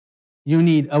You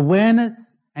need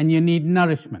awareness and you need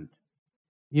nourishment.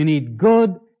 You need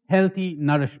good, healthy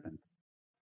nourishment.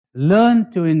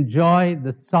 Learn to enjoy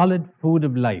the solid food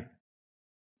of life.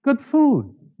 Good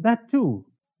food, that too.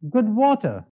 Good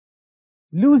water.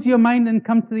 Lose your mind and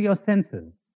come to your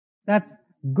senses. That's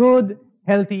good,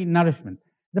 healthy nourishment.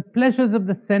 The pleasures of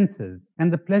the senses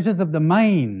and the pleasures of the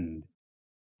mind.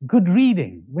 Good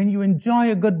reading, when you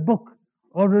enjoy a good book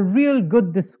or a real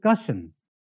good discussion.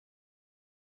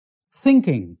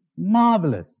 Thinking,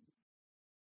 marvelous.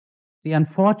 See,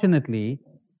 unfortunately,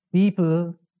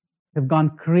 people have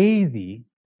gone crazy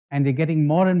and they're getting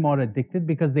more and more addicted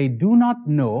because they do not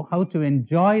know how to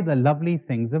enjoy the lovely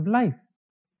things of life.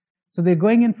 So they're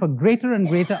going in for greater and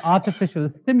greater artificial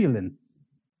stimulants.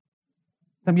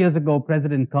 Some years ago,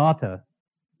 President Carter,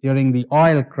 during the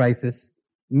oil crisis,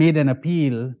 made an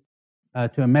appeal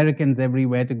to Americans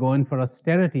everywhere to go in for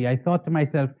austerity. I thought to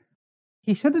myself,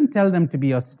 he shouldn't tell them to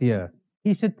be austere.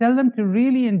 He should tell them to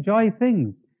really enjoy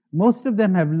things. Most of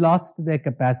them have lost their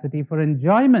capacity for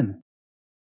enjoyment.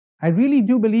 I really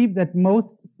do believe that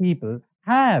most people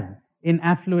have in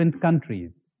affluent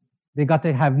countries. They got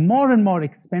to have more and more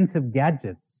expensive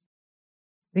gadgets.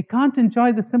 They can't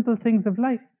enjoy the simple things of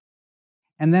life.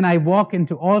 And then I walk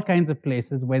into all kinds of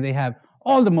places where they have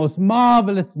all the most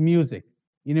marvelous music.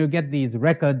 You know, you get these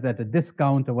records at a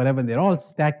discount or whatever, and they're all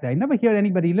stacked there. I never hear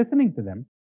anybody listening to them.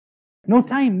 No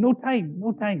time, no time,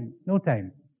 no time, no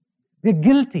time. They're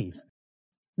guilty.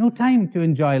 No time to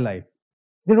enjoy life.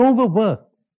 They're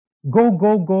overworked. Go,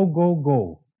 go, go, go,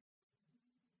 go.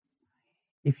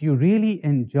 If you really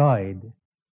enjoyed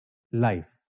life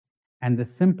and the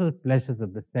simple pleasures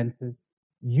of the senses,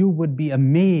 you would be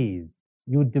amazed.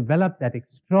 You would develop that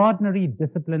extraordinary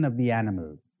discipline of the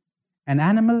animals. An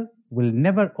animal will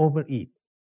never overeat.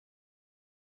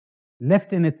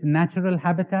 Left in its natural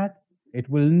habitat, it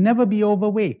will never be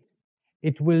overweight.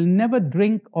 It will never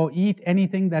drink or eat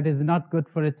anything that is not good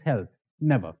for its health.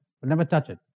 Never. Will never touch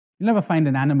it. You'll never find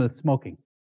an animal smoking.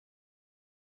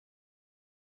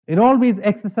 It always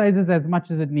exercises as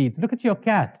much as it needs. Look at your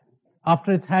cat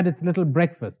after it's had its little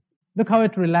breakfast. Look how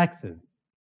it relaxes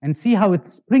and see how it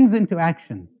springs into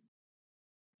action.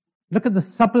 Look at the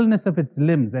suppleness of its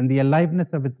limbs and the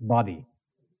aliveness of its body.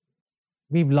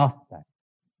 We've lost that.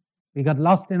 We got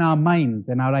lost in our minds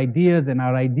and our ideas and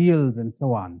our ideals and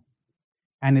so on.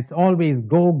 And it's always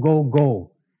go, go,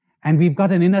 go. And we've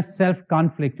got an inner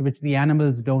self-conflict which the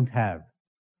animals don't have.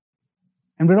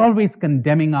 And we're always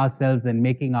condemning ourselves and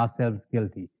making ourselves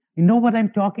guilty. You know what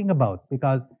I'm talking about,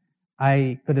 because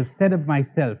I could have said of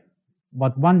myself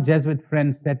what one Jesuit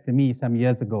friend said to me some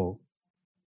years ago.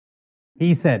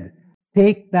 He said,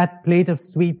 take that plate of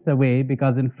sweets away,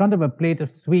 because in front of a plate of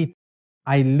sweets,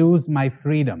 I lose my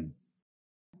freedom.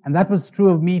 And that was true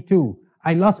of me too.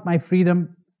 I lost my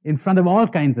freedom in front of all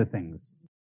kinds of things.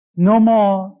 No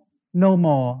more, no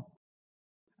more.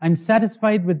 I'm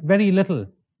satisfied with very little,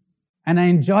 and I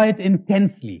enjoy it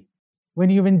intensely. When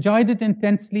you've enjoyed it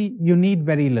intensely, you need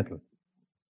very little.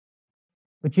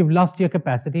 But you've lost your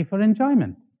capacity for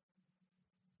enjoyment.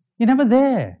 You're never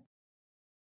there.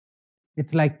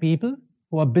 It's like people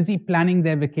who are busy planning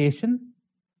their vacation,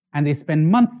 and they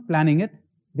spend months planning it.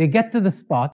 They get to the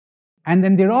spot, and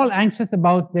then they're all anxious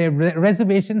about their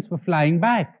reservations for flying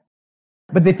back.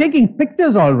 But they're taking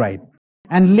pictures all right.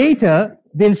 And later,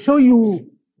 they'll show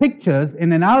you pictures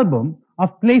in an album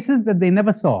of places that they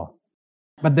never saw,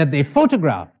 but that they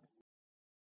photographed.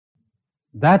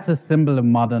 That's a symbol of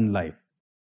modern life.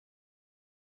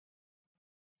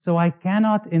 So I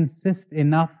cannot insist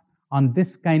enough on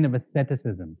this kind of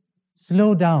asceticism.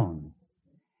 Slow down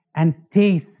and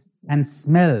taste and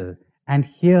smell and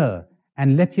hear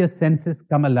and let your senses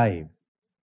come alive.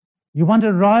 You want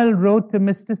a royal road to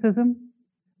mysticism?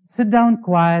 Sit down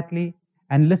quietly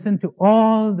and listen to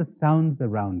all the sounds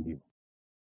around you,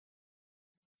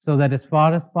 so that as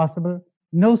far as possible,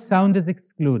 no sound is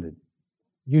excluded.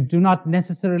 You do not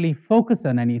necessarily focus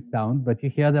on any sound, but you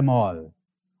hear them all.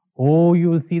 Oh, you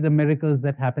will see the miracles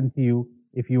that happen to you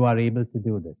if you are able to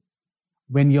do this,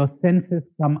 when your senses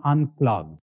come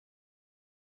unclogged.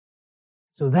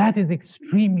 So that is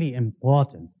extremely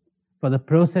important for the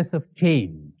process of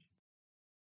change.